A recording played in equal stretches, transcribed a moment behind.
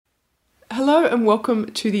Hello and welcome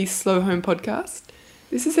to the Slow Home Podcast.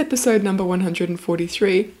 This is episode number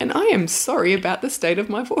 143 and I am sorry about the state of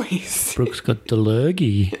my voice. Brooke's got the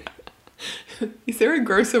lurgy. Is there a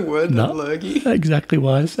grosser word than lurgy? Exactly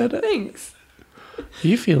why I said it. Thanks. Are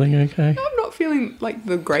you feeling okay? I'm not feeling like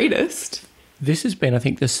the greatest. This has been, I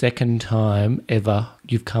think, the second time ever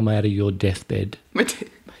you've come out of your deathbed.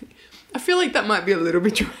 I feel like that might be a little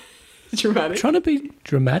bit dramatic. Trying to be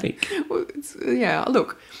dramatic. Well, yeah,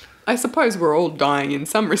 look, I suppose we're all dying in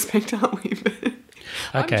some respect, aren't we?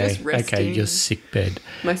 I'm just resting. Okay, your sick bed.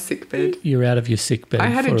 My sick bed. You're out of your sick bed. I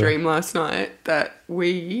had a dream last night that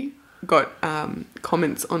we got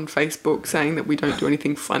comments on Facebook saying that we don't do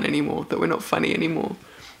anything fun anymore, that we're not funny anymore.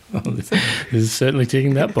 Oh, this is certainly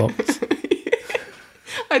ticking that box. Yeah,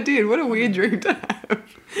 I did. What a weird dream to have.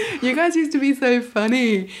 You guys used to be so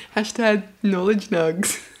funny. Hashtag knowledge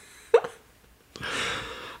nugs.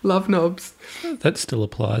 Love knobs. That still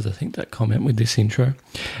applies, I think, that comment with this intro.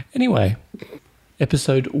 Anyway,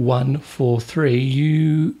 episode 143,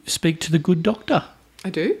 you speak to the good doctor. I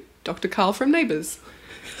do. Dr. Carl from Neighbours.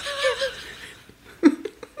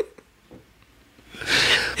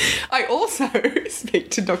 I also speak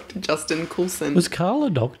to Dr. Justin Coulson. Was Carl a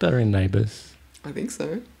doctor in Neighbours? I think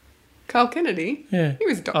so. Carl Kennedy? Yeah. He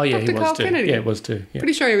was Dr. He was Carl too. Kennedy. Yeah, it was too. Yeah.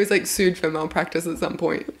 Pretty sure he was sued for malpractice at some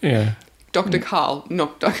point. Yeah. Dr. Carl,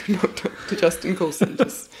 not Dr. Justin Coulson.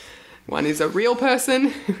 Just one is a real person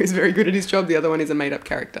who is very good at his job. The other one is a made-up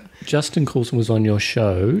character. Justin Coulson was on your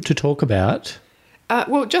show to talk about.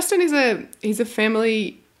 Well, Justin is a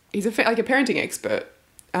parenting expert,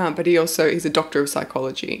 but he's a doctor of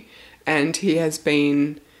psychology, and he has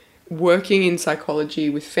been working in psychology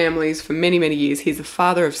with families for many, many years. He's the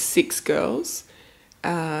father of 6 girls.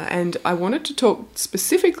 And I wanted to talk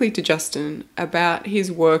specifically to Justin about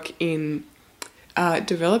his work in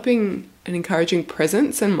developing and encouraging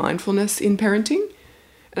presence and mindfulness in parenting.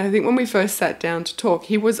 And I think when we first sat down to talk,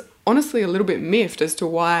 he was honestly a little bit miffed as to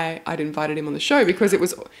why I'd invited him on the show, because it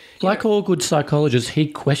was... all good psychologists, he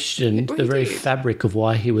questioned the very fabric of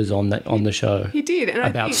why he was on the show. He did. And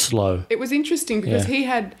about I think slow. It was interesting because he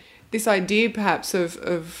had this idea perhaps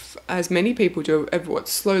of, as many people do, of what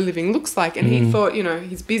slow living looks like. And he thought,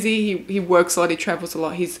 he's busy, he works a lot, he travels a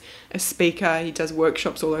lot, he's a speaker, he does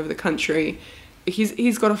workshops all over the country.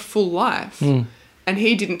 He's got a full life. And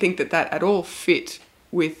he didn't think that at all fit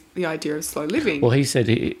with the idea of slow living. Well, he said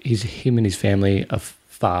him and his family are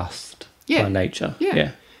fast by nature.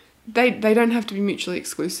 Yeah. They don't have to be mutually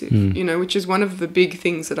exclusive, which is one of the big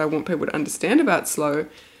things that I want people to understand about slow.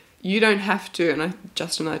 You don't have to, and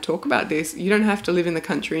Justin and I talk about this, you don't have to live in the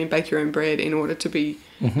country and bake your own bread in order to be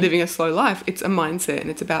living a slow life. It's a mindset,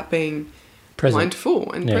 and it's about being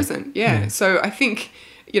mindful and present. Yeah. So I think,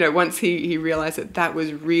 once he realised that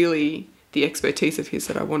was really the expertise of his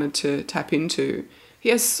that I wanted to tap into, he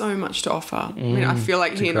has so much to offer. I mean, I feel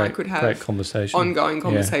like he and I could have ongoing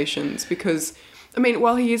conversations because,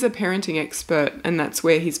 while he is a parenting expert and that's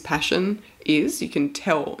where his passion is, you can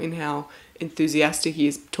tell in how enthusiastic he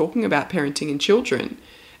is talking about parenting and children.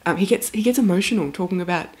 He gets emotional talking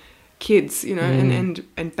about kids,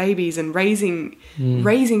 and babies and raising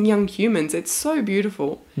young humans. It's so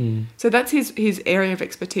beautiful. So that's his area of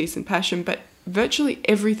expertise and passion, but virtually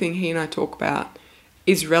everything he and I talk about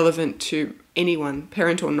is relevant to anyone,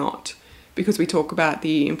 parent or not, because we talk about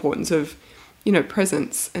the importance of,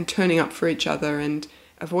 presence and turning up for each other and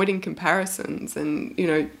avoiding comparisons and,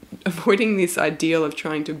 avoiding this ideal of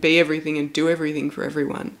trying to be everything and do everything for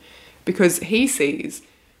everyone, because he sees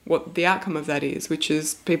what the outcome of that is, which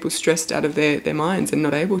is people stressed out of their minds and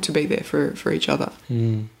not able to be there for each other.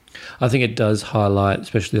 I think it does highlight,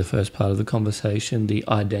 especially the first part of the conversation, the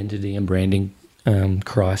identity and branding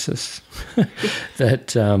crisis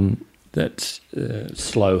that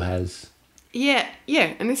slow has. Yeah,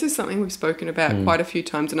 and this is something we've spoken about quite a few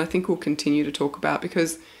times, and I think we'll continue to talk about,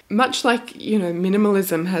 because much like,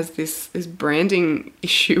 minimalism has this branding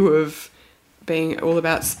issue of being all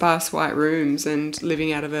about sparse white rooms and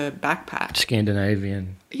living out of a backpack.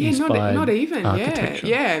 Scandinavian inspired not even, architecture.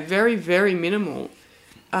 Yeah, very, very minimal.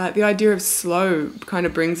 The idea of slow kind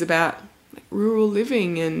of brings about rural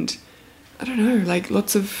living and, I don't know,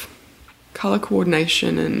 lots of colour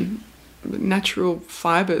coordination and natural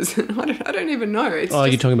fibres. I don't even know. It's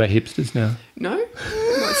you're talking about hipsters now? No,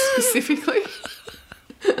 not specifically.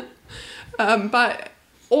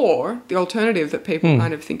 Or the alternative that people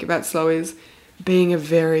kind of think about slow is being a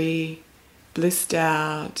very blissed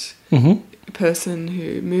out person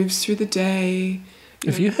who moves through the day.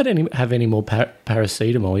 If you have any more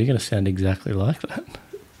paracetamol, you're going to sound exactly like that.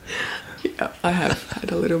 Yeah, I have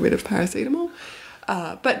had a little bit of paracetamol.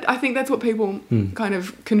 But I think that's what people kind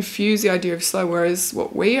of confuse the idea of slow, whereas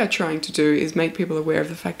what we are trying to do is make people aware of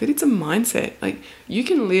the fact that it's a mindset. Like, you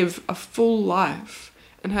can live a full life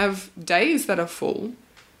and have days that are full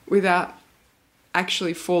without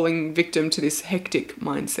actually falling victim to this hectic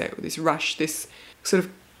mindset, or this rush, this sort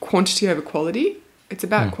of quantity over quality. It's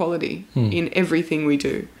about quality in everything we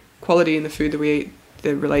do. Quality in the food that we eat,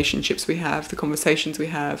 the relationships we have, the conversations we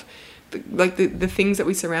have, the things that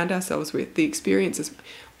we surround ourselves with, the experiences.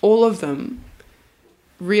 All of them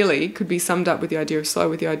really could be summed up with the idea of slow,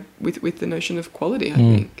 with the notion of quality, I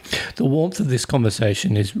think. The warmth of this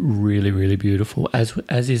conversation is really, really beautiful,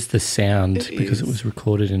 as is the sound, because it was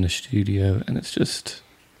recorded in a studio, and it's just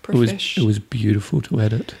it was beautiful to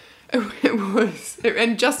edit. It was.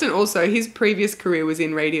 And Justin also, his previous career was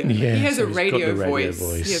in radio. Yeah, he has so a radio voice.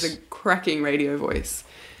 voice. He has a cracking radio voice.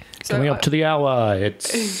 So Coming up to the hour,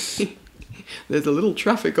 it's... There's a little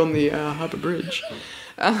traffic on the Harbour Bridge.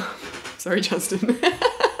 Sorry, Justin.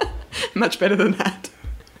 Much better than that.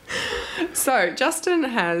 So Justin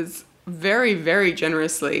has very, very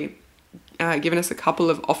generously given us a couple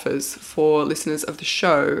of offers for listeners of the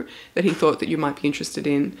show that he thought that you might be interested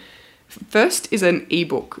in. First is an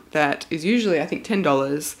ebook that is usually, I think,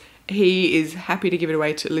 $10. He is happy to give it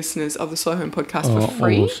away to listeners of the Slow Home podcast for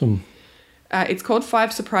free. Awesome. It's called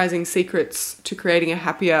 5 Surprising Secrets to Creating a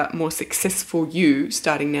Happier, More Successful You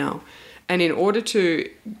Starting Now. And in order to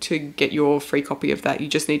get your free copy of that, you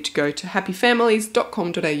just need to go to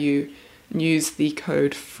happyfamilies.com.au and use the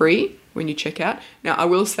code FREE when you check out. Now, I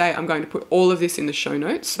will say I'm going to put all of this in the show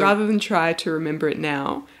notes. So rather than try to remember it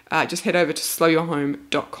now, just head over to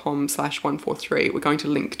slowyourhome.com/143. We're going to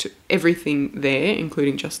link to everything there,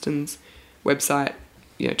 including Justin's website,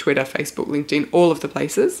 Twitter, Facebook, LinkedIn, all of the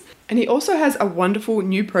places. And he also has a wonderful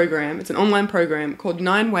new program. It's an online program called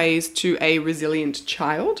 9 Ways to a Resilient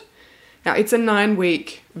Child. Now, it's a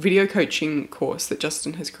 9-week video coaching course that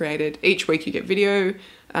Justin has created. Each week you get video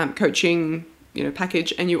coaching,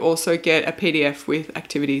 package, and you also get a PDF with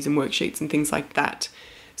activities and worksheets and things like that.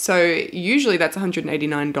 So usually that's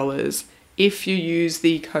 $189. If you use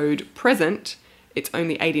the code PRESENT, it's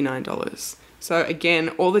only $89. So again,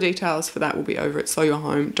 all the details for that will be over at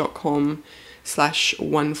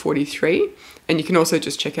slowyourhome.com/143. And you can also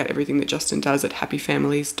just check out everything that Justin does at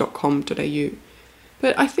happyfamilies.com.au.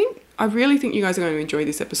 But I really think you guys are going to enjoy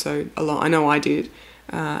this episode a lot. I know I did.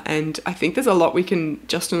 And I think there's a lot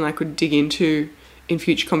Justin and I could dig into in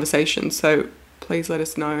future conversations. So please let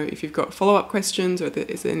us know if you've got follow-up questions, or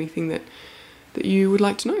is there anything that you would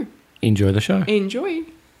like to know. Enjoy the show. Enjoy.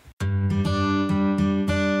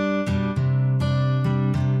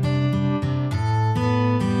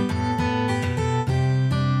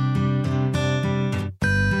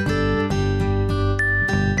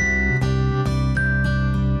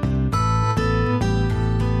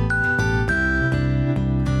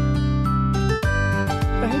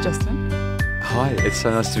 Hi, it's so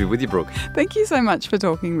nice to be with you, Brooke. Thank you so much for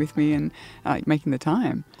talking with me and making the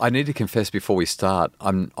time. I need to confess before we start,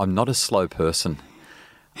 I'm not a slow person.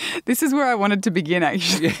 This is where I wanted to begin,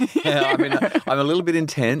 actually. Yeah, I'm a little bit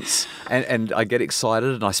intense and I get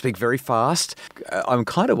excited and I speak very fast. I'm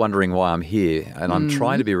kind of wondering why I'm here, and I'm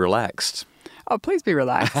trying to be relaxed. Oh, please be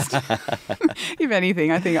relaxed. If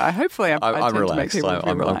anything, I tend I'm to make people relaxed.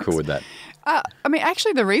 I'm cool with that.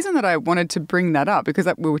 Actually, the reason that I wanted to bring that up, because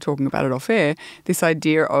we were talking about it off air, this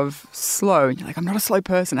idea of slow. You're like, I'm not a slow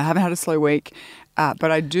person. I haven't had a slow week. But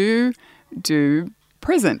I do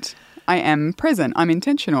present. I am present. I'm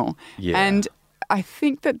intentional. Yeah. And I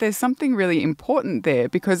think that there's something really important there,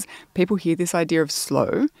 because people hear this idea of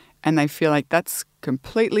slow and they feel like that's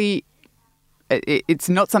completely, it's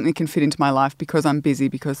not something that can fit into my life because I'm busy,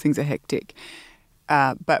 because things are hectic.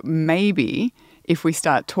 But maybe if we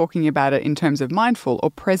start talking about it in terms of mindful or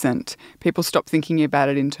present, people stop thinking about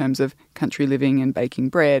it in terms of country living and baking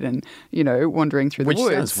bread and, wandering through the woods.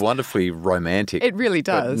 Which sounds wonderfully romantic. It really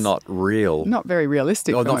does. But not real. Not very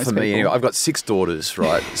realistic for not most for me. people. Anyway, I've got 6 daughters,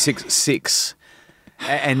 right? Six.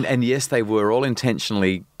 And yes, they were all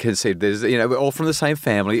intentionally conceived. We're all from the same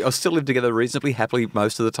family. I still live together reasonably happily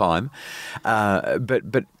most of the time.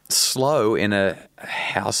 But slow in a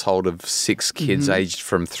household of 6 kids aged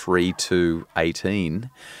from 3 to 18.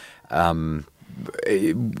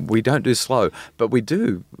 We don't do slow, but we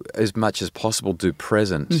do, as much as possible, do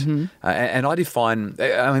present. And I define,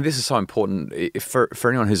 this is so important for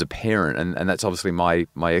anyone who's a parent, and that's obviously my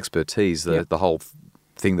expertise, the whole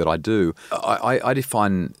thing that I do. I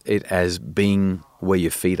define it as being where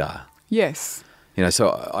your feet are. Yes. You know, so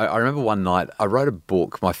I remember one night I wrote a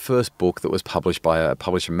book, my first book that was published by a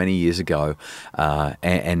publisher many years ago,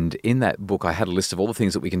 and in that book I had a list of all the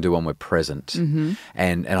things that we can do when we're present. Mm-hmm.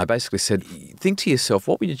 And I basically said, think to yourself,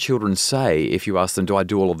 what would your children say if you asked them, do I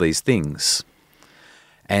do all of these things?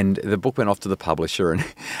 And the book went off to the publisher,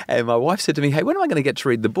 and my wife said to me, hey, when am I going to get to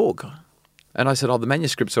read the book? And I said, the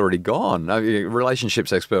manuscript's already gone.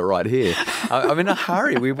 Relationships expert right here. I'm in a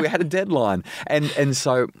hurry. We had a deadline. And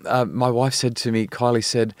so my wife said to me, Kylie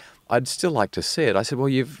said, I'd still like to see it. I said, well,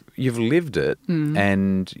 you've lived it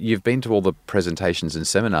and you've been to all the presentations and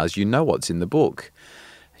seminars. You know what's in the book.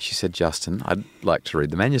 She said, Justin, I'd like to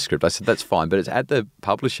read the manuscript. I said, that's fine, but it's at the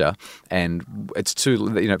publisher and it's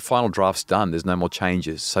final draft's done. There's no more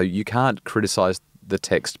changes. So you can't criticise the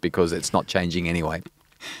text because it's not changing anyway.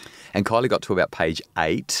 And Kylie got to about page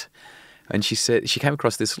 8 and she said, she came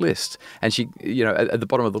across this list and she, at the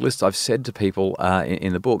bottom of the list, I've said to people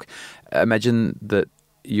in the book, imagine that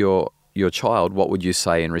your child, what would you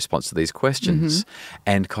say in response to these questions? Mm-hmm.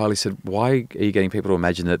 And Kylie said, why are you getting people to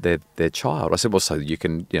imagine that they're their child? I said, well, so you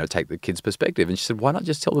can, take the kid's perspective. And she said, why not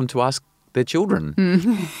just tell them to ask their children?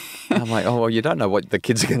 Mm-hmm. I'm like, oh, well, you don't know what the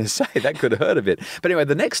kids are going to say. That could hurt a bit. But anyway,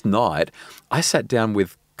 the next night I sat down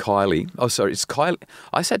with Kylie. Oh, sorry, it's Kylie.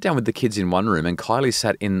 I sat down with the kids in one room and Kylie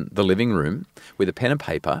sat in the living room with a pen and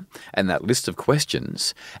paper and that list of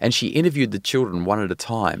questions, and she interviewed the children one at a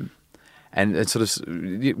time. And sort of,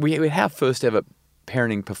 we had our first ever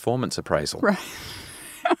parenting performance appraisal. Right.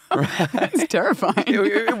 It's terrifying.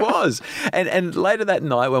 It was. And later that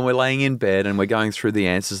night when we're laying in bed and we're going through the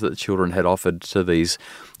answers that the children had offered to these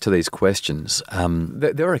questions,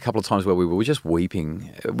 there were a couple of times where we were just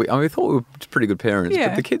weeping. We thought we were pretty good parents,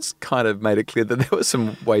 but the kids kind of made it clear that there were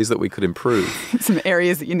some ways that we could improve. Some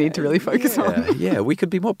areas that you need to really focus on. Yeah, we could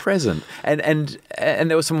be more present. And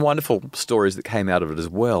there were some wonderful stories that came out of it as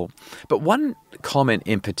well. But one comment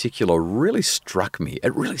in particular really struck me.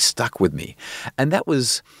 It really stuck with me. And that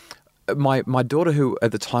was my daughter, who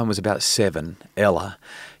at the time was about 7, Ella.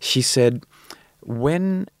 She said,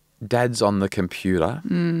 when Dad's on the computer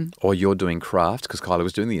or you're doing craft, because Kylie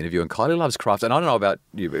was doing the interview and Kylie loves craft. And I don't know about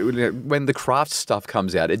you, but when the craft stuff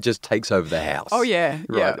comes out, it just takes over the house. Oh, yeah.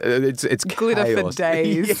 Right. Yeah. It's glitter chaos. For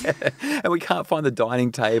days. Yeah. And we can't find the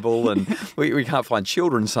dining table and we can't find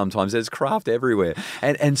children sometimes. There's craft everywhere.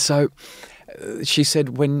 And so she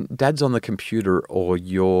said, when Dad's on the computer or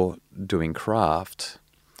you're doing craft,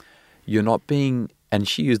 you're not being, and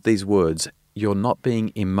she used these words, you're not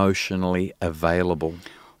being emotionally available.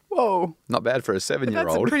 Whoa. Not bad for a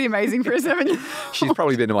 7-year-old. That's pretty amazing for a 7-year-old. She's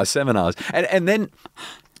probably been to my seminars. And then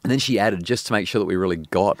she added, just to make sure that we really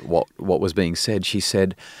got what was being said, she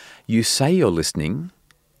said, you say you're listening,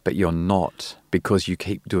 but you're not, because you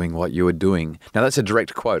keep doing what you were doing. Now, that's a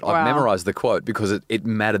direct quote. Wow. I've memorized the quote because it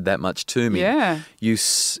mattered that much to me. Yeah. You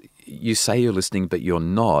say you're listening, but you're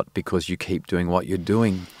not, because you keep doing what you're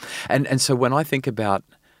doing. And so when I think about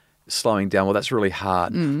slowing down, well, that's really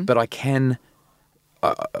hard. But I can...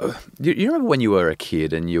 you remember when you were a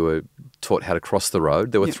kid and you were taught how to cross the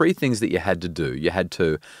road? There were 3 things that you had to do. You had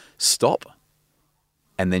to stop,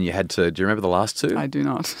 and then you had to... Do you remember the last 2? I do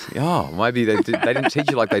not. Oh, maybe they didn't teach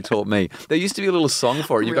you like they taught me. There used to be a little song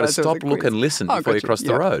for it. You've got to stop, look, and listen before you cross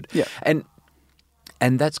the road. Yeah.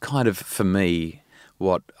 And that's kind of, for me,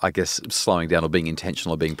 what I guess slowing down or being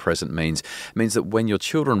intentional or being present means. It means that when your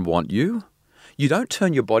children want you, you don't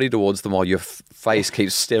turn your body towards them while your face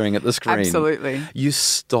keeps staring at the screen. Absolutely. You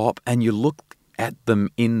stop and you look at them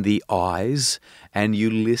in the eyes and you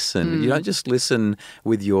listen. You don't just listen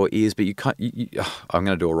with your ears, but you can't. I'm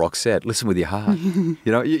going to do a Roxette. Listen with your heart.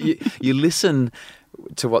 You listen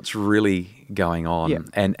to what's really going on. Yeah.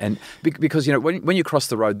 And because when you cross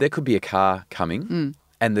the road, there could be a car coming,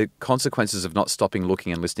 and the consequences of not stopping,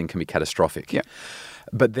 looking, and listening can be catastrophic. Yeah.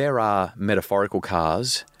 But there are metaphorical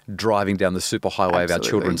cars driving down the superhighway of our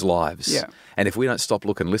children's lives. Yeah. And if we don't stop,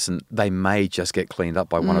 look, and listen, they may just get cleaned up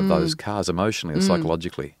by one of those cars emotionally or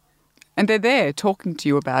psychologically. And they're there talking to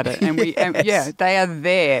you about it. And Yes. they are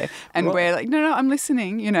there. And we're like, no, I'm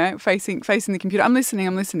listening, facing the computer. I'm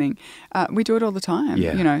listening. We do it all the time,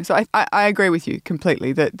 Yeah. So I agree with you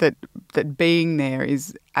completely that being there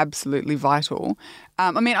is absolutely vital.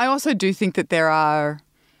 I also do think that there are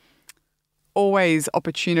always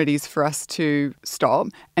opportunities for us to stop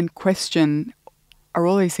and question, are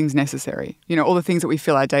all these things necessary? All the things that we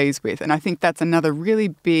fill our days with. And I think that's another really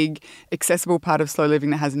big, accessible part of slow living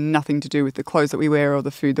that has nothing to do with the clothes that we wear or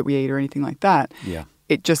the food that we eat or anything like that. Yeah.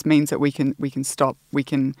 It just means that we can stop. We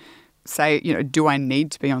can say, do I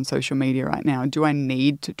need to be on social media right now? Do I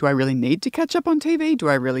really need to catch up on TV? Do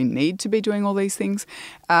I really need to be doing all these things?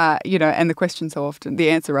 And the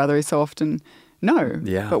answer rather is so often No.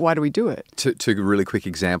 Yeah. But why do we do it? Two really quick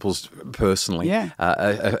examples personally. Yeah.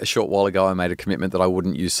 A short while ago, I made a commitment that I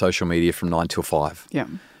wouldn't use social media from 9 till 5. Yeah.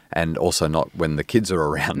 And also not when the kids are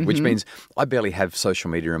around, which means I barely have social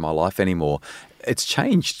media in my life anymore. It's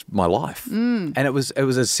changed my life. And it was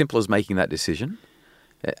as simple as making that decision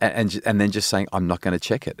and then just saying, I'm not going to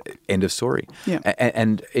check it. End of story. Yeah.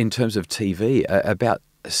 And in terms of TV, about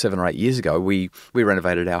 7 or 8 years ago, we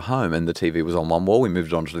renovated our home and the TV was on one wall. We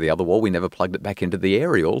moved it on to the other wall. We never plugged it back into the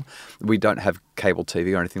aerial. We don't have cable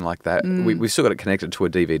TV or anything like that. We've still got it connected to a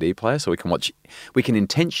DVD player so we can watch. We can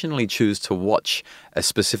intentionally choose to watch a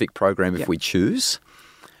specific program if we choose,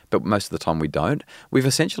 but most of the time we don't. We've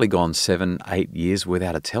essentially gone 7, 8 years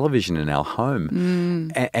without a television in our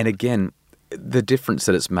home. And again, the difference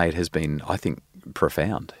that it's made has been, I think,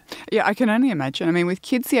 profound. Yeah, I can only imagine. I mean, with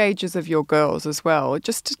kids the ages of your girls as well,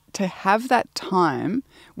 just to have that time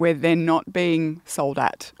where they're not being sold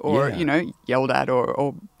at or, yelled at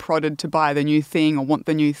or prodded to buy the new thing or want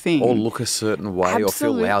the new thing. Or look a certain way. Absolutely. Or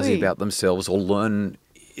feel lousy about themselves or learn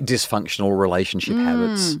dysfunctional relationship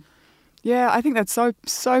habits. Yeah, I think that's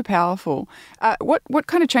so powerful. What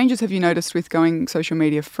kind of changes have you noticed with going social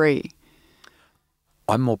media free?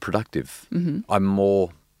 I'm more productive. I'm more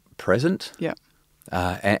present. Yeah.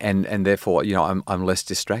 And therefore, I'm less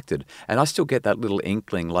distracted. And I still get that little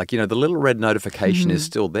inkling, like, the little red notification is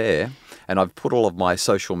still there. And I've put all of my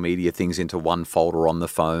social media things into one folder on the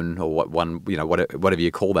phone or whatever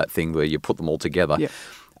you call that thing where you put them all together. Yeah.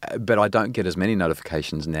 But I don't get as many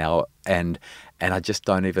notifications now, and I just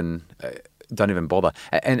don't even bother.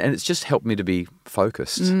 And it's just helped me to be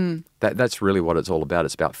focused. That's really what it's all about.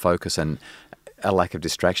 It's about focus and a lack of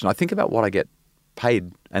distraction. I think about what I get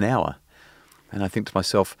paid an hour, and I think to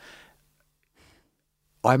myself,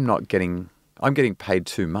 I'm getting paid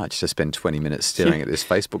too much to spend 20 minutes staring at this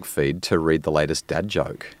Facebook feed to read the latest dad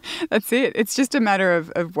joke. That's it. It's just a matter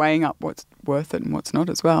of weighing up what's worth it and what's not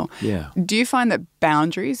as well. Yeah. Do you find that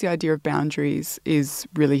the idea of boundaries is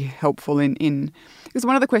really helpful in because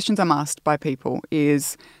one of the questions I'm asked by people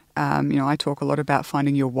is, I talk a lot about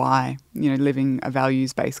finding your why, living a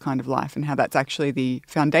values-based kind of life and how that's actually the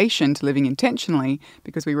foundation to living intentionally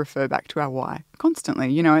because we refer back to our why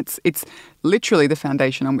constantly. It's literally the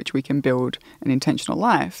foundation on which we can build an intentional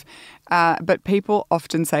life. But people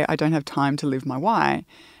often say, I don't have time to live my why.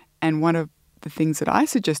 And one of the things that I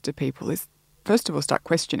suggest to people is, first of all, start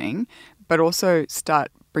questioning, but also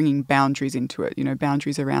start bringing boundaries into it,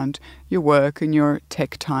 boundaries around your work and your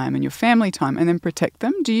tech time and your family time, and then protect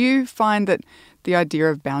them. Do you find that the idea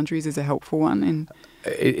of boundaries is a helpful one?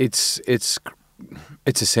 It's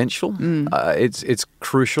essential. It's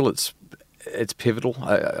crucial. It's pivotal.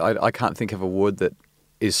 I can't think of a word that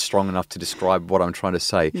is strong enough to describe what I'm trying to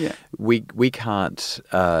say. Yeah. We can't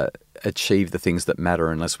achieve the things that matter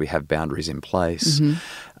unless we have boundaries in place.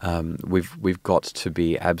 We've got to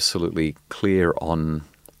be absolutely clear on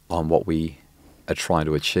what we are trying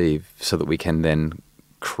to achieve so that we can then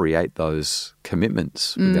create those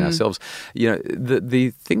commitments within ourselves.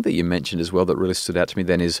 The thing that you mentioned as well that really stood out to me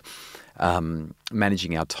then is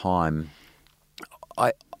managing our time.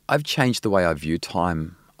 I've changed the way I view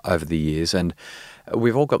time over the years, and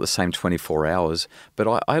we've all got the same 24 hours,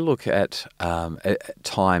 but I look at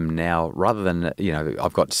time now rather than,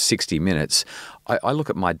 I've got 60 minutes. I look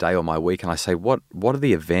at my day or my week and I say, what are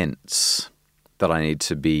the events that I need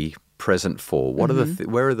to be present for? What are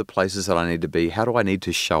where are the places that I need to be? How do I need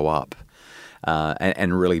to show up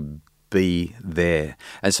and really be there?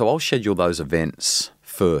 And so I'll schedule those events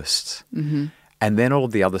first, and then all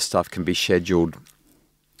of the other stuff can be scheduled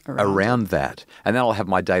around that. And then I'll have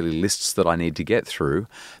my daily lists that I need to get through.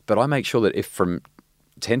 But I make sure that if from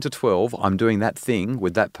 10 to 12 I'm doing that thing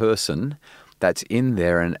with that person, that's in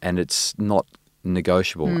there and it's not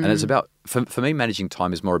negotiable. And it's about, for me, managing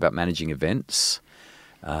time is more about managing events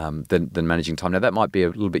than managing time. Now, that might be a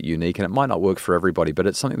little bit unique and it might not work for everybody, but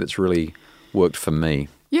it's something that's really worked for me.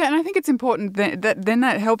 Yeah, and I think it's important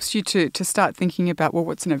that helps you to start thinking about, well,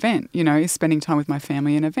 what's an event? Is spending time with my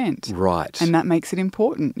family an event? Right. And that makes it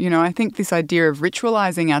important. I think this idea of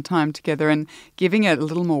ritualizing our time together and giving it a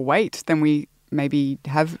little more weight than we maybe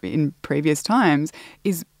have in previous times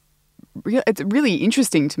is it's really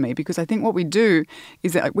interesting to me because I think what we do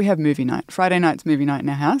is that we have movie night. Friday night's movie night in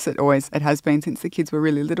our house. It has been since the kids were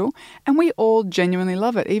really little. And we all genuinely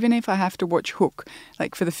love it. Even if I have to watch Hook,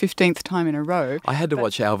 like for the 15th time in a row. I had to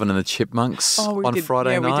watch Alvin and the Chipmunks on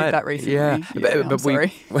Friday night. Yeah, we did that recently. Yeah, but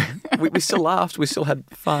sorry. we still laughed. We still had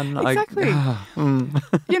fun. Exactly.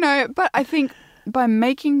 But I think by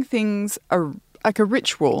making things like a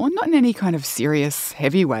ritual, not in any kind of serious,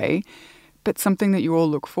 heavy way, but something that you all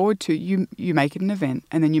look forward to, you make it an event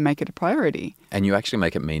and then you make it a priority. And you actually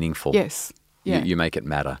make it meaningful. Yes. Yeah. You make it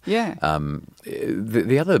matter. Yeah.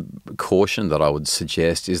 The other caution that I would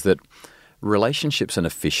suggest is that relationships and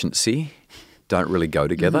efficiency don't really go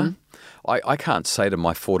together. I can't say to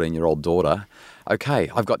my 14-year-old daughter, okay,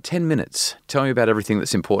 I've got 10 minutes. Tell me about everything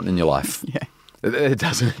that's important in your life. Yeah. It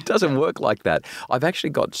doesn't work like that. I've actually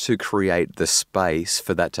got to create the space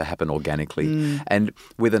for that to happen organically. And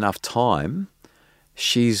with enough time,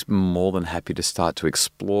 she's more than happy to start to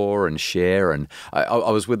explore and share. And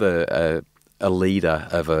I was with a leader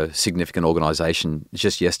of a significant organisation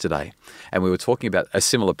just yesterday, and we were talking about a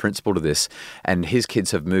similar principle to this. And his kids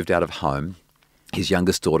have moved out of home. His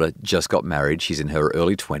youngest daughter just got married. She's in her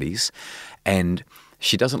early 20s, and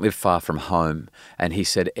she doesn't live far from home. And he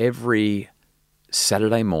said every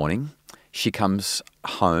Saturday morning she comes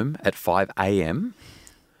home at 5 a.m.,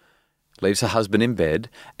 leaves her husband in bed,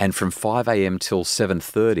 and from 5 a.m. till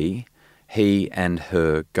 7:30, he and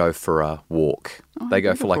her go for a walk. They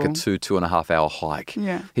go for like a 2.5 hour hike.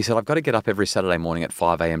 Yeah. He said, I've got to get up every Saturday morning at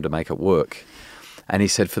 5 a.m. to make it work. And he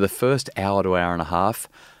said, for the first hour to hour and a half,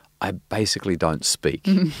 I basically don't speak.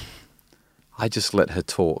 I just let her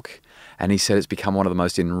talk. And he said it's become one of the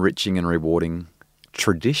most enriching and rewarding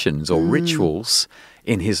traditions or rituals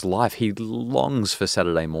in his life. He longs for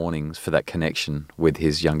Saturday mornings for that connection with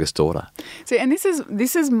his youngest daughter. See, and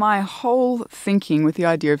this is my whole thinking with the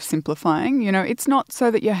idea of simplifying. You know, it's not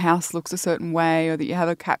so that your house looks a certain way or that you have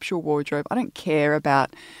a capsule wardrobe. I don't care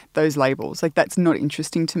about those labels. Like, that's not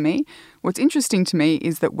interesting to me. What's interesting to me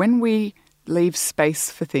is that when we leave space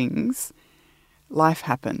for things, life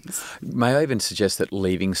happens. May I even suggest that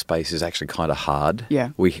leaving space is actually kind of hard? Yeah.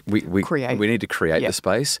 We need to create Yeah. the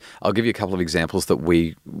space. I'll give you a couple of examples that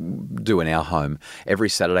we do in our home. Every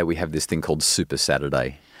Saturday we have this thing called Super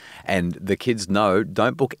Saturday. And the kids know,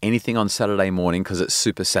 don't book anything on Saturday morning because it's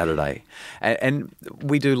Super Saturday. And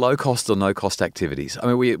we do low-cost or no-cost activities. I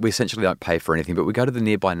mean, we essentially don't pay for anything, but we go to the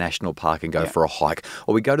nearby national park and go for a hike,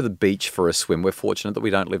 or we go to the beach for a swim. We're fortunate that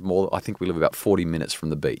we don't live I think we live about 40 minutes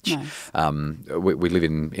from the beach. Nice. We live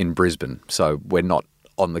in Brisbane, so we're not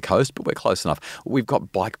on the coast, but we're close enough. We've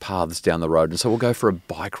got bike paths down the road, and so we'll go for a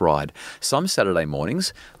bike ride. Some Saturday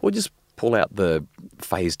mornings, we'll just pull out the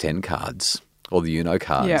Phase 10 cards, or the Uno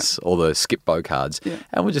cards, or the Skip Bo cards,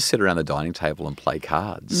 and we'll just sit around the dining table and play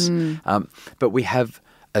cards. But we have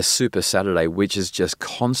a Super Saturday, which is just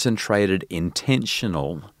concentrated,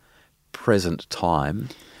 intentional, present time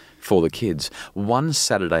for the kids. One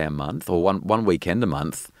Saturday a month, or one weekend a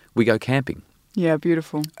month, we go camping. Yeah,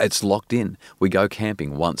 beautiful. It's locked in. We go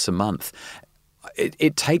camping once a month.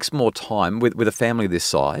 It takes more time with a family this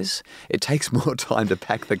size. It takes more time to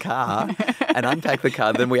pack the car and unpack the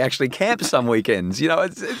car than we actually camp some weekends. You know,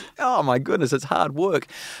 it's oh my goodness, it's hard work.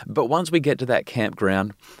 But once we get to that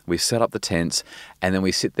campground, we set up the tents, and then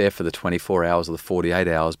we sit there for the 24 hours or the 48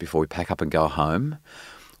 hours before we pack up and go home.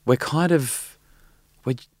 We're kind of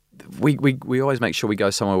we always make sure we go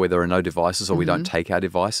somewhere where there are no devices, or we don't take our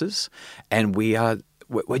devices, and we're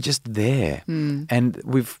just there, and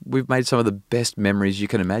we've made some of the best memories you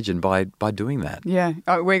can imagine by doing that. Yeah,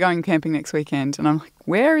 we're going camping next weekend, and I'm like,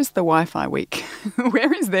 where is the Wi-Fi week?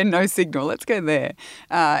 Where is there no signal? Let's go there.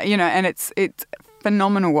 And it's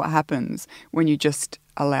phenomenal what happens when you just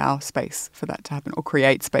allow space for that to happen, or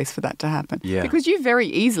create space for that to happen. Yeah. Because you very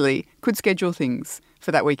easily could schedule things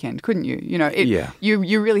for that weekend, couldn't you? You know,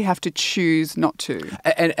 you really have to choose not to.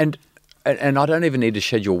 And I don't even need to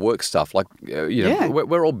schedule work stuff. Like,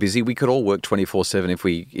 we're all busy. We could all work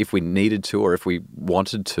 24/7 if we needed to, or if we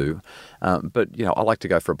wanted to. But, I like to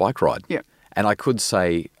go for a bike ride. Yeah. And I could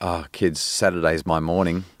say, kids, Saturday's my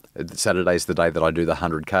morning. Saturday's the day that I do the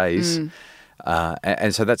 100 Ks.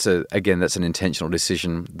 And so that's an intentional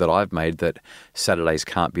decision that I've made, that Saturdays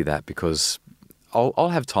can't be that, because I'll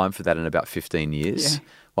have time for that in about 15 years. Yeah.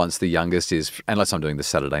 Once the youngest is, unless I'm doing the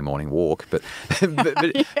Saturday morning walk, but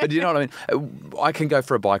you know what I mean? I can go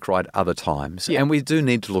for a bike ride other times. And we do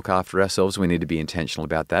need to look after ourselves. We need to be intentional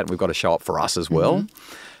about that. We've got to show up for us as well.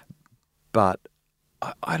 But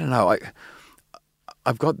I don't know.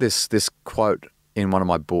 I've got this quote in one of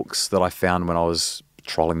my books that I found when I was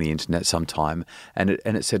trolling the internet sometime, and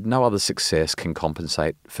it said, no other success can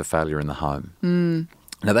compensate for failure in the home.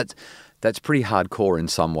 Now that's pretty hardcore in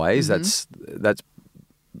some ways. That's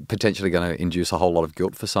potentially going to induce a whole lot of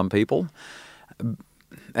guilt for some people. And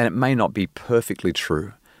it may not be perfectly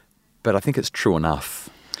true, but I think it's true enough.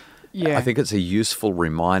 Yeah. I think it's a useful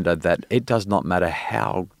reminder that it does not matter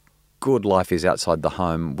how good life is outside the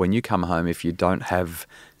home. When you come home, if you don't have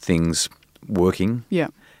things working,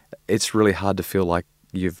 it's really hard to feel like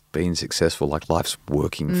you've been successful, like life's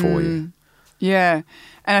working for you. Yeah.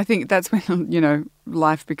 And I think that's when,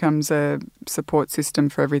 life becomes a support system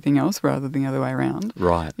for everything else rather than the other way around.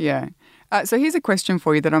 Right. Yeah. So here's a question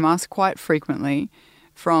for you that I'm asked quite frequently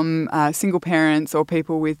from single parents or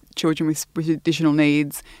people with children with additional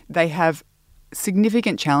needs. They have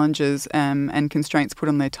significant challenges and constraints put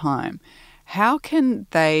on their time. How can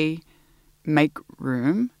they make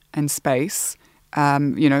room and space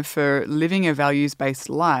for living a values-based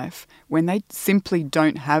life when they simply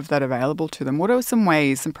don't have that available to them? What are some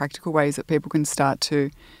practical ways that people can start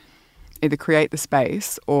to either create the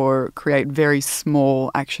space or create very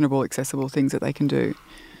small, actionable, accessible things that they can do?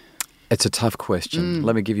 It's a tough question.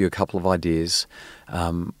 Let me give you a couple of ideas.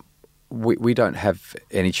 We don't have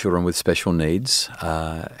any children with special needs,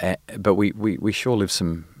 but we sure live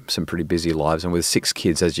some pretty busy lives, and with 6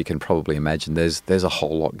 kids, as you can probably imagine, there's a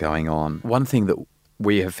whole lot going on. One thing that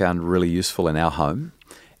we have found really useful in our home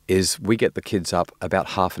is we get the kids up about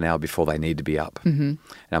half an hour before they need to be up. Mm-hmm.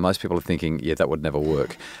 Now, most people are thinking, that would never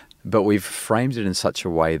work. But we've framed it in such a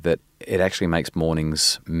way that it actually makes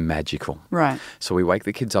mornings magical. Right. So we wake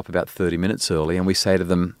the kids up about 30 minutes early, and we say to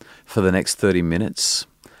them, for the next 30 minutes,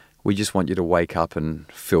 we just want you to wake up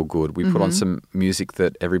and feel good. We put on some music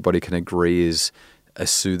that everybody can agree is a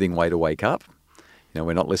soothing way to wake up.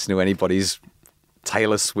 We're not listening to anybody's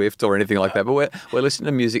Taylor Swift or anything like that, but we're listening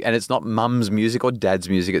to music, and it's not mum's music or dad's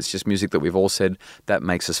music. It's just music that we've all said that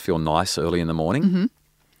makes us feel nice early in the morning.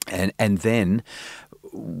 Mm-hmm. And then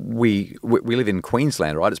we live in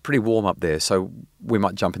Queensland, right? It's pretty warm up there, so we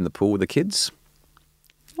might jump in the pool with the kids.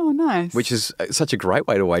 Oh, nice. Which is such a great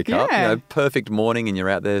way to wake up. Perfect morning, and you're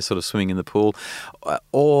out there sort of swimming in the pool.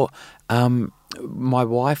 My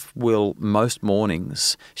wife will, most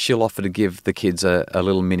mornings, she'll offer to give the kids a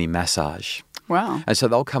little mini massage. Wow. And so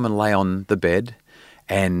they'll come and lay on the bed,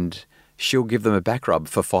 and she'll give them a back rub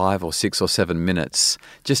for 5 or 6 or 7 minutes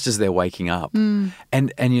just as they're waking up. And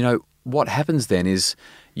what happens then is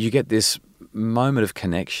you get this moment of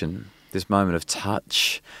connection, this moment of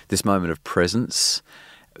touch, this moment of presence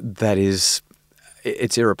that is...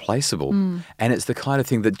 it's irreplaceable. And it's the kind of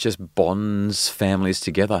thing that just bonds families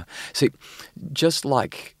together. See, just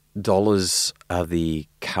like dollars are the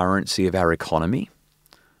currency of our economy,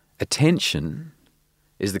 attention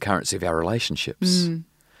is the currency of our relationships.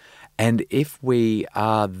 And if we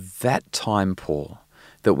are that time poor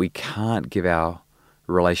that we can't give our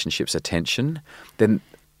relationships attention, then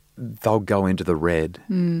they'll go into the red.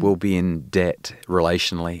 We'll be in debt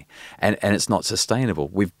relationally, and it's not sustainable.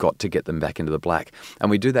 We've got to get them back into the black.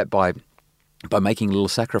 And we do that by making little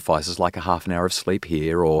sacrifices, like a half an hour of sleep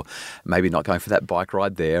here, or maybe not going for that bike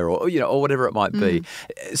ride there, or whatever it might be.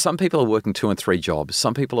 Some people are working 2 and 3 jobs.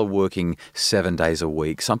 Some people are working 7 days a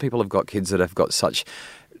week. Some people have got kids that have got such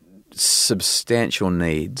substantial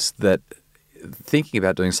needs that thinking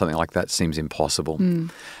about doing something like that seems impossible.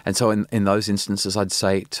 And so in those instances, I'd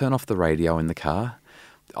say turn off the radio in the car.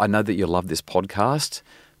 I know that you love this podcast,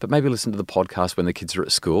 but maybe listen to the podcast when the kids are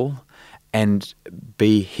at school and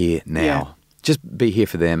be here now. Yeah. Just be here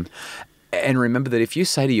for them. And remember that if you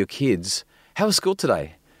say to your kids, how was school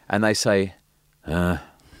today? And they say,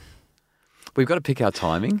 we've got to pick our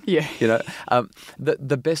timing. Yeah.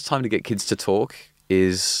 The best time to get kids to talk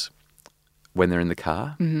is when they're in the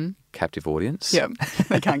car. Captive audience. Yep,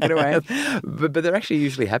 they can't get away. but they're actually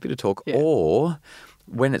usually happy to talk, or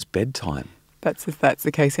when it's bedtime. That's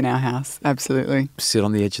the case in our house, absolutely. Sit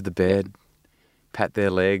on the edge of the bed, pat their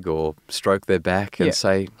leg or stroke their back and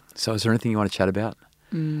say, so is there anything you want to chat about?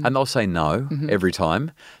 And they'll say no every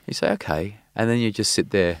time. You say, okay. And then you just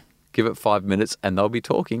sit there, give it 5 minutes, and they'll be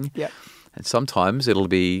talking. Yep. And sometimes it'll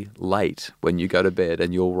be late when you go to bed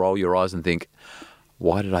and you'll roll your eyes and think,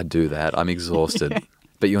 why did I do that? I'm exhausted.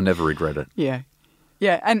 But you'll never regret it. Yeah.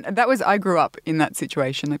 Yeah, and I grew up in that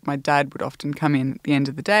situation. Like, my dad would often come in at the end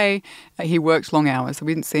of the day. He worked long hours, so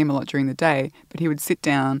we didn't see him a lot during the day. But he would sit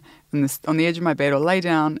down on the edge of my bed or lay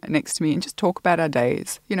down next to me and just talk about our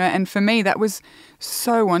days. And for me, that was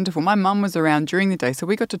so wonderful. My mum was around during the day, so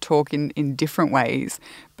we got to talk in different ways.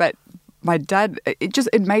 But my dad,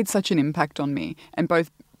 it made such an impact on me. And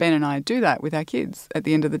both Ben and I do that with our kids at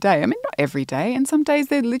the end of the day. I mean, not every day. And some days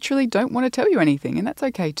they literally don't want to tell you anything, and that's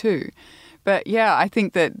okay too. But yeah, I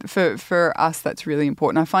think that for us, that's really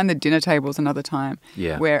important. I find the dinner table's another time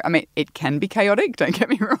where, I mean, it can be chaotic, don't get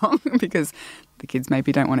me wrong, because the kids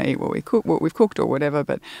maybe don't want to eat what we've cooked or whatever,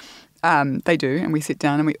 but they do. And we sit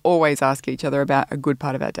down and we always ask each other about a good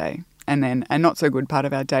part of our day and then a not so good part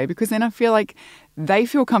of our day, because then I feel like they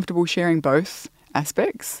feel comfortable sharing both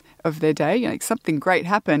aspects of their day. Like, something great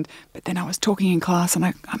happened, but then I was talking in class and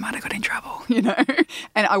I might have got in trouble,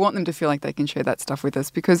 And I want them to feel like they can share that stuff with us,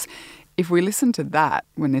 because if we listen to that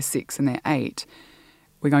when they're 6 and they're 8,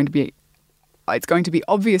 it's going to be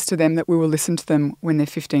obvious to them that we will listen to them when they're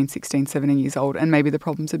 15, 16, 17 years old, and maybe the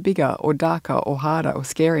problems are bigger or darker or harder or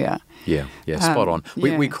scarier. Yeah, spot on.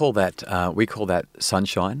 We call that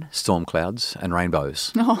sunshine, storm clouds, and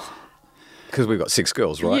rainbows. Oh. Because we've got 6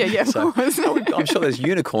 girls, right? Yeah, of course. I'm sure there's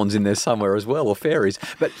unicorns in there somewhere as well, or fairies.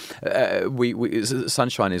 But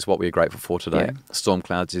sunshine is what we're grateful for today. Yeah. Storm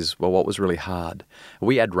clouds is, well, what was really hard.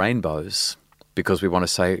 We add rainbows because we want to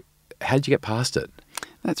say, how did you get past it?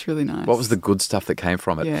 That's really nice. What was the good stuff that came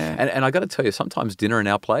from it? Yeah. And I got to tell you, sometimes dinner in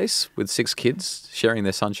our place with 6 kids sharing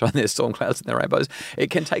their sunshine, their storm clouds and their rainbows,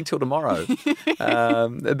 it can take till tomorrow.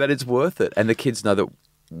 But it's worth it. And the kids know that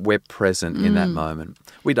we're present in that moment.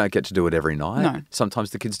 We don't get to do it every night. No.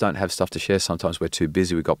 Sometimes the kids don't have stuff to share. Sometimes we're too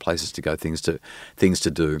busy. We've got places to go, things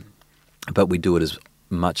to do. But we do it as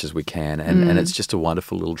much as we can. And it's just a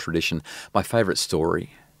wonderful little tradition. My favourite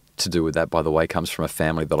story to do with that, by the way, comes from a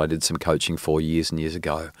family that I did some coaching for years and years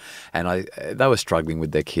ago. And they were struggling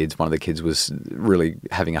with their kids. One of the kids was really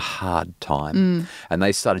having a hard time. And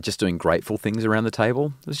they started just doing grateful things around the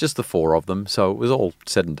table. It was just the 4 of them. So it was all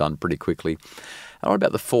said and done pretty quickly. And on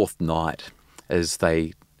about the 4th night, as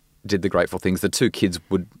they did the grateful things, the 2 kids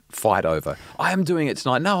would fight over, I am doing it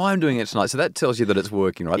tonight. No, I'm doing it tonight. So that tells you that it's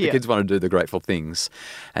working, right? Yeah. The kids want to do the grateful things.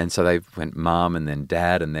 And so they went mum and then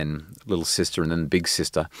dad and then little sister and then big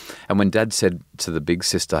sister. And when dad said to the big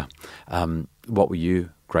sister, what were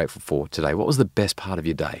you grateful for today? What was the best part of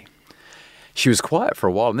your day? She was quiet for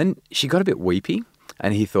a while and then she got a bit weepy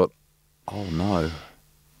and he thought, oh no,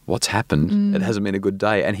 what's happened? It hasn't been a good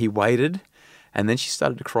day. And he waited and then she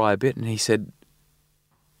started to cry a bit and he said,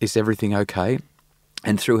 is everything okay?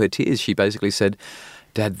 And through her tears, she basically said,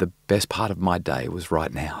 Dad, the best part of my day was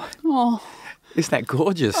right now. Oh. Isn't that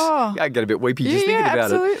gorgeous? Oh. I get a bit weepy just thinking about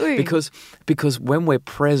absolutely. it. Because when we're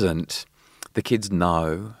present, the kids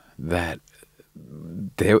know that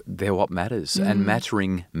they're what matters and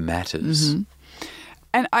mattering matters.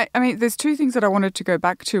 And I mean, there's 2 things that I wanted to go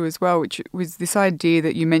back to as well, which was this idea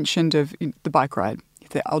that you mentioned of the bike ride.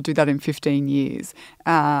 I'll do that in 15 years.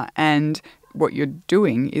 And what you're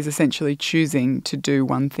doing is essentially choosing to do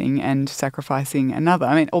one thing and sacrificing another.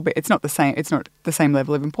 I mean, albeit it's not the same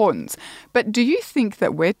level of importance. But do you think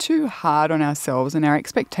that we're too hard on ourselves and our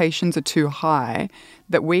expectations are too high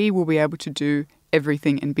that we will be able to do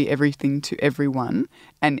everything and be everything to everyone?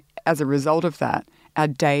 And as a result of that, our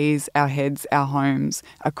days, our heads, our homes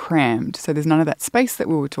are crammed. So there's none of that space that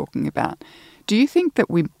we were talking about. Do you think that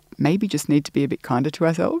we maybe just need to be a bit kinder to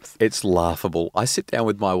ourselves? It's laughable. I sit down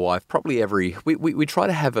with my wife probably we try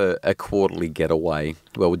to have a quarterly getaway.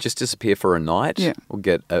 Well, we'll just disappear for a night. Yeah. We'll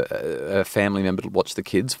get a family member to watch the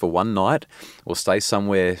kids for one night. We'll stay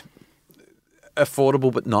somewhere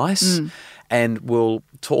affordable but nice. And we'll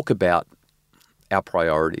talk about our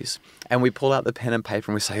priorities. And we pull out the pen and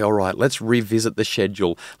paper and we say, all right, let's revisit the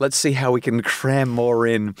schedule. Let's see how we can cram more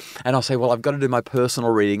in. And I'll say, well, I've got to do my personal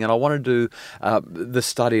reading and I want to do the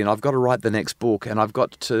study and I've got to write the next book and I've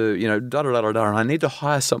got to, and I need to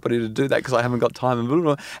hire somebody to do that because I haven't got time. And, blah,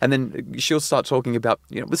 blah, blah. And then she'll start talking about,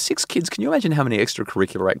 with 6 kids, can you imagine how many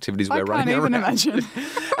extracururicurricular activities we're running around? I can't even imagine.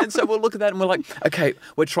 And so we'll look at that and we're like, okay,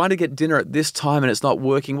 we're trying to get dinner at this time and it's not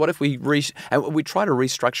working. What if we try to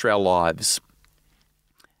restructure our lives?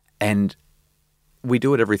 And we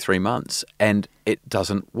do it every 3 months and it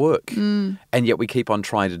doesn't work. And yet we keep on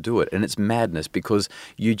trying to do it. And it's madness because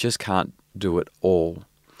you just can't do it all.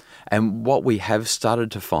 And what we have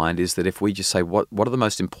started to find is that if we just say, what are the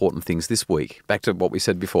most important things this week? Back to what we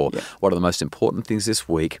said before. Yeah. What are the most important things this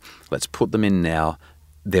week? Let's put them in now.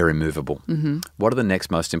 They're immovable. What are the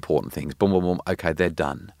next most important things? Boom, boom, boom. Okay, they're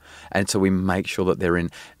done. And so we make sure that they're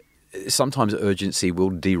in. Sometimes urgency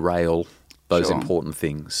will derail those important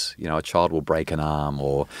things. A child will break an arm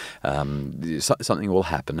or something will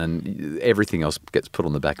happen and everything else gets put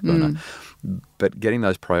on the back burner. But getting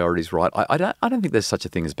those priorities right, I don't think there's such a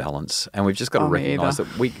thing as balance. And we've just got to recognise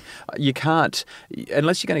that you can't,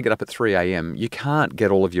 unless you're going to get up at 3 a.m, you can't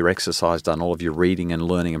get all of your exercise done, all of your reading and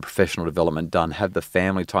learning and professional development done, have the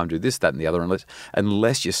family time, do this, that and the other,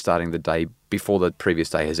 unless you're starting the day before the previous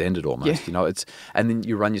day has ended almost. And then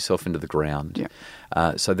you run yourself into the ground.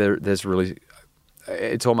 So there's really,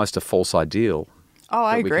 it's almost a false ideal. Oh,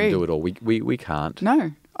 I agree. We can do it all. We can't.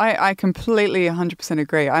 No, I completely 100%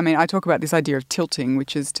 agree. I mean, I talk about this idea of tilting,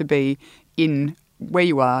 which is to be in where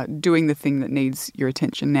you are, doing the thing that needs your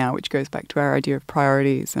attention now, which goes back to our idea of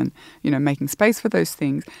priorities and, making space for those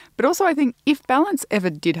things. But also I think if balance ever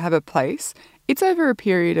did have a place, it's over a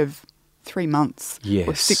period of 3 months yes.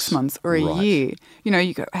 or 6 months or a year.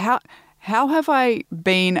 You go, how have I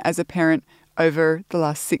been as a parent over the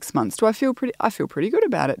last 6 months? I feel pretty good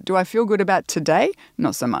about it. Do I feel good about today?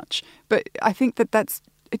 Not so much. But I think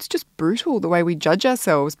it's just brutal the way we judge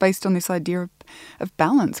ourselves based on this idea of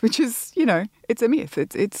balance, which is, it's a myth.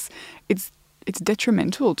 It's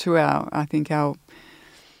detrimental to our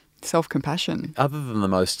self-compassion. Other than the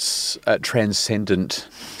most transcendent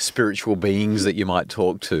spiritual beings that you might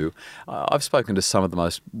talk to, I've spoken to some of the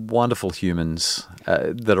most wonderful humans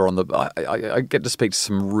that are on the... I get to speak to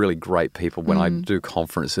some really great people when I do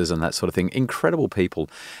conferences and that sort of thing. Incredible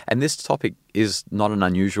people. And this topic is not an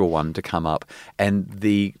unusual one to come up. And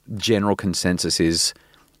the general consensus is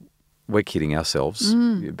we're kidding ourselves.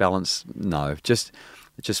 Balance, no. Just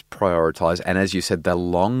prioritise. And as you said, the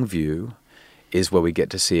long view is where we get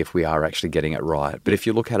to see if we are actually getting it right. But if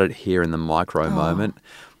you look at it here in the micro moment,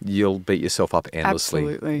 you'll beat yourself up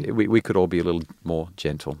endlessly. Absolutely. We could all be a little more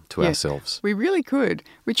gentle to ourselves. We really could,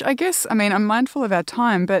 which I guess, I'm mindful of our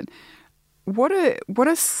time, but we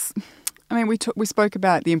spoke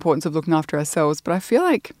about the importance of looking after ourselves, but I feel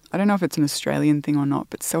like, I don't know if it's an Australian thing or not,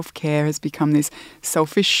 but self-care has become this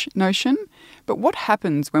selfish notion. But what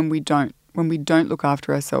happens when we don't look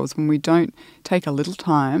after ourselves, when we don't take a little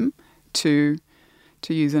time to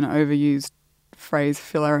use an overused phrase,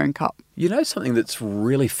 fill our own cup? Something that's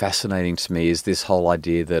really fascinating to me is this whole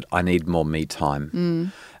idea that I need more me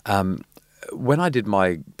time. When I did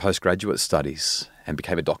my postgraduate studies and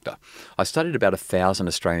became a doctor, I studied about 1,000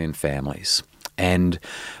 Australian families. And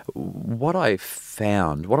what I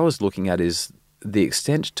was looking at is the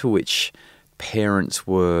extent to which parents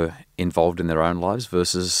were involved in their own lives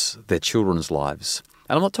versus their children's lives.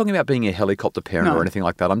 And I'm not talking about being a helicopter parent or anything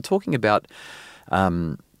like that. I'm talking about,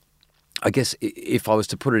 I guess, if I was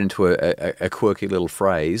to put it into a quirky little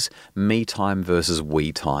phrase, me time versus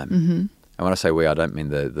we time. And when I say we, I don't mean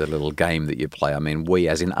the little game that you play. I mean we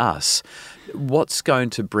as in us. What's going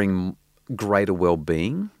to bring greater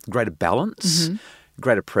well-being, greater balance,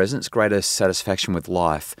 greater presence, greater satisfaction with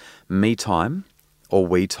life? Me time or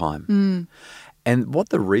we time? And what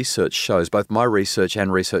the research shows, both my research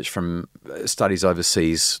and research from studies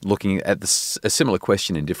overseas looking at a similar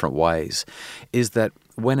question in different ways, is that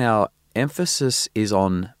when our emphasis is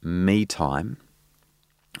on me time,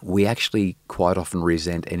 we actually quite often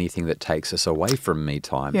resent anything that takes us away from me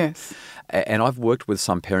time. Yes. And I've worked with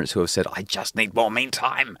some parents who have said, I just need more me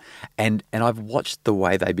time. And I've watched the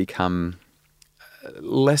way they become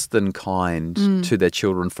less than kind to their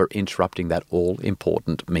children for interrupting that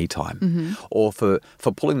all-important me time, or for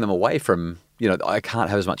pulling them away from, I can't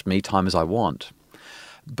have as much me time as I want.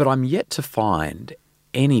 But I'm yet to find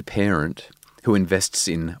any parent who invests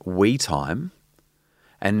in we time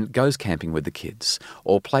and goes camping with the kids,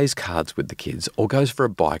 or plays cards with the kids, or goes for a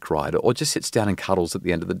bike ride, or just sits down and cuddles at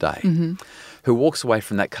the end of the day, who walks away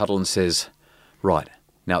from that cuddle and says, right,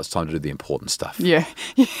 now it's time to do the important stuff. Yeah.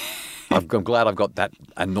 I'm glad I've got that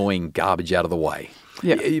annoying garbage out of the way.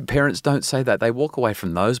 Yeah. Parents don't say that. They walk away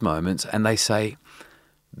from those moments and they say,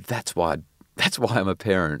 that's why I'm a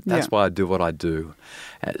parent. That's why I do what I do.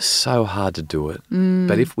 And it's so hard to do it.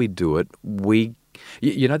 But if we do it,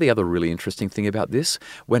 the other really interesting thing about this,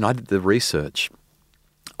 when I did the research,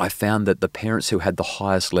 I found that the parents who had the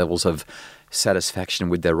highest levels of satisfaction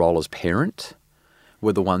with their role as parent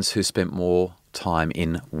were the ones who spent more time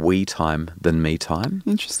in we time than me time.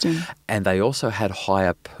 Interesting. And they also had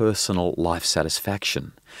higher personal life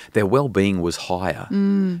satisfaction. Their well-being was higher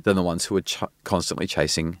than the ones who were constantly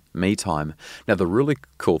chasing me time. Now, the really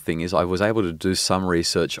cool thing is I was able to do some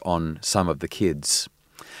research on some of the kids.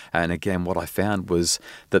 And again, what I found was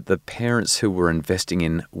that the parents who were investing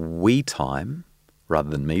in we time rather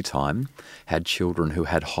than me time had children who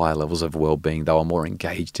had higher levels of well-being. They were more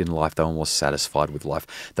engaged in life. They were more satisfied with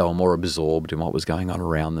life. They were more absorbed in what was going on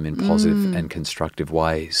around them in positive and constructive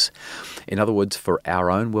ways. In other words, for our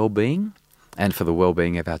own well-being and for the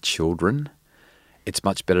well-being of our children, it's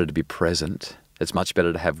much better to be present. It's much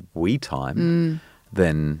better to have we time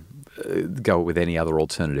than go with any other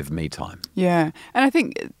alternative me time. Yeah. And I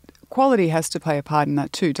think quality has to play a part in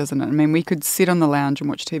that too, doesn't it? I mean, we could sit on the lounge and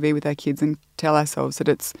watch TV with our kids and tell ourselves that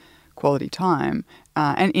it's quality time.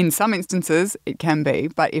 And in some instances, it can be.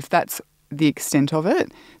 But if that's the extent of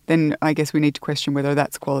it, then I guess we need to question whether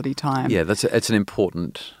that's quality time. Yeah, it's an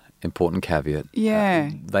important caveat.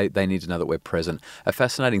 Yeah. They need to know that we're present. A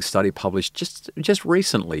fascinating study published just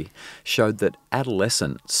recently showed that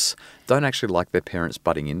adolescents don't actually like their parents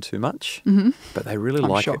butting in too much, but they really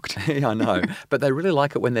like shocked. it. Yeah, I know. But they really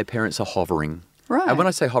like it when their parents are hovering. Right. And when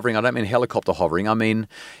I say hovering, I don't mean helicopter hovering. I mean,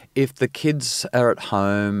 if the kids are at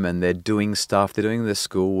home and they're doing stuff, they're doing their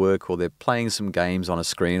schoolwork, or they're playing some games on a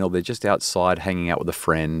screen, or they're just outside hanging out with a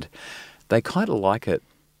friend, they kind of like it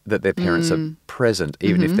that their parents are present,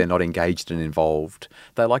 even if they're not engaged and involved.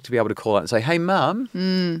 They like to be able to call out and say, "Hey,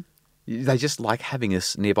 Mum." They just like having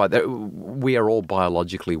us nearby. We are all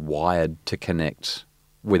biologically wired to connect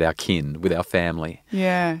with our kin, with our family.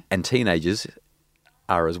 Yeah. And teenagers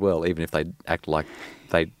are as well, even if they act like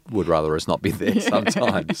they would rather us not be there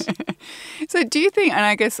sometimes. So do you think, and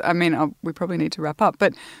I guess, I mean, we probably need to wrap up,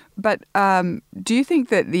 but do you think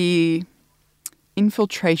that the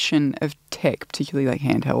infiltration of tech, particularly like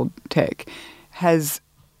handheld tech, has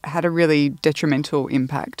had a really detrimental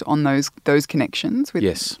impact on those connections with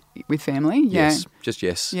with family? Yeah. Yes, just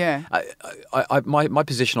yes. Yeah. My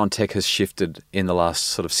position on tech has shifted in the last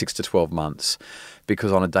sort of 6 to 12 months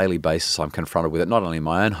because on a daily basis I'm confronted with it, not only in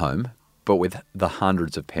my own home, but with the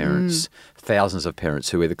hundreds of parents, thousands of parents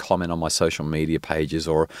who either comment on my social media pages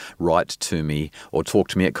or write to me or talk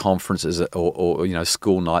to me at conferences or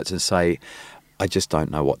school nights and say, I just don't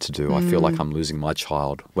know what to do. I feel like I'm losing my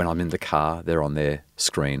child. When I'm in the car, they're on their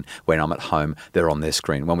screen. When I'm at home, they're on their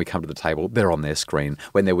screen. When we come to the table, they're on their screen.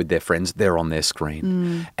 When they're with their friends, they're on their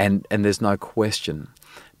screen. And there's no question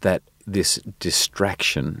that this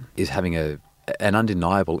distraction is having an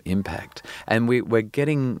undeniable impact. And we're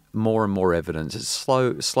getting more and more evidence. It's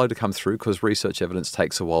slow to come through because research evidence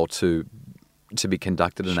takes a while to be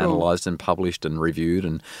conducted and analysed and published and reviewed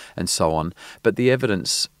and so on. But the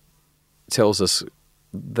evidence tells us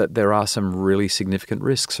that there are some really significant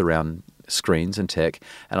risks around screens and tech,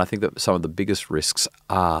 and I think that some of the biggest risks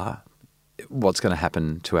are what's going to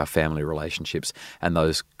happen to our family relationships and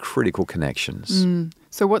those critical connections.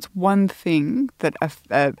 So what's one thing that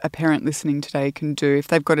a parent listening today can do if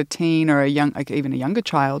they've got a teen or even a younger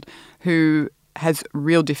child who has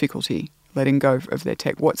real difficulty letting go of their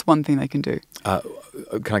tech? What's one thing they can do?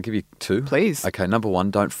 Can I give you two? Please. Okay, number one,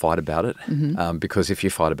 don't fight about it, because if you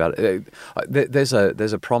fight about it, there's a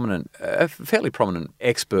fairly prominent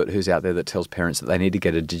expert who's out there that tells parents that they need to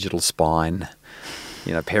get a digital spine.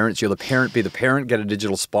 Parents, you're the parent, be the parent, get a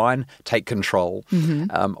digital spine, take control.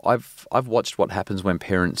 I've watched what happens when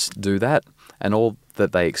parents do that, and all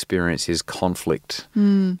that they experience is conflict.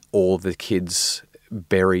 Or the kids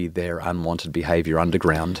bury their unwanted behaviour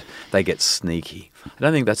underground. They get sneaky. I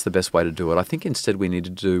don't think that's the best way to do it. I think instead we need to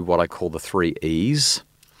do what I call the 3 E's.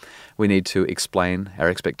 We need to explain our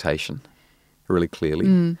expectation really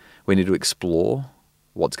clearly. We need to explore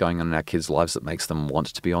what's going on in our kids' lives that makes them want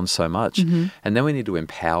to be on so much. And then we need to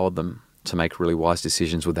empower them to make really wise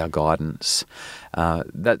decisions with our guidance.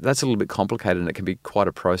 That's a little bit complicated and it can be quite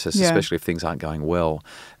a process, especially if things aren't going well.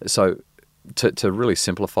 So to really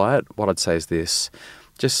simplify it, what I'd say is this.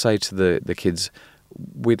 Just say to the kids,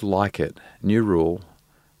 we'd like it. New rule,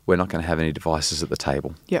 we're not going to have any devices at the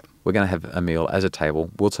table. Yep. We're going to have a meal as a table.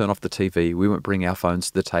 We'll turn off the TV. We won't bring our phones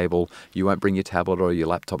to the table. You won't bring your tablet or your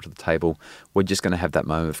laptop to the table. We're just going to have that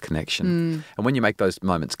moment of connection. And when you make those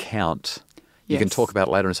moments count, you can talk about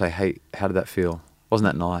it later and say, hey, how did that feel? Wasn't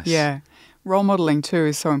that nice? Yeah. Role modelling too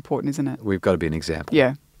is so important, isn't it? We've got to be an example.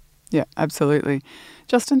 Yeah. Yeah, absolutely.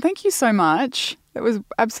 Justin, thank you so much. That was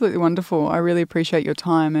absolutely wonderful. I really appreciate your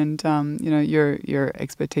time and your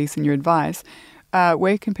expertise and your advice.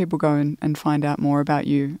 Where can people go and find out more about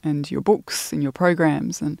you and your books and your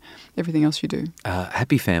programs and everything else you do?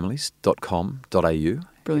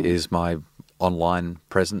 happyfamilies.com.au is my online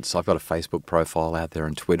presence. I've got a Facebook profile out there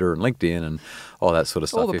and Twitter and LinkedIn and all that sort of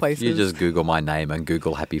stuff. All the places. If you just Google my name and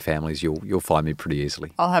Google Happy Families, you'll find me pretty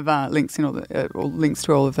easily. I'll have links links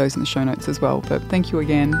to all of those in the show notes as well. But thank you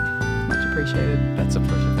again. Much appreciated. That's a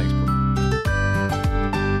pleasure. Thanks, Brooke.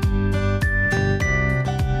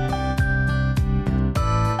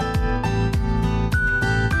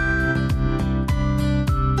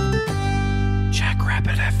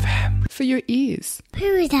 Jackrabbit FM. For your ears. Who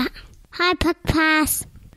is that? Hi, Podcast.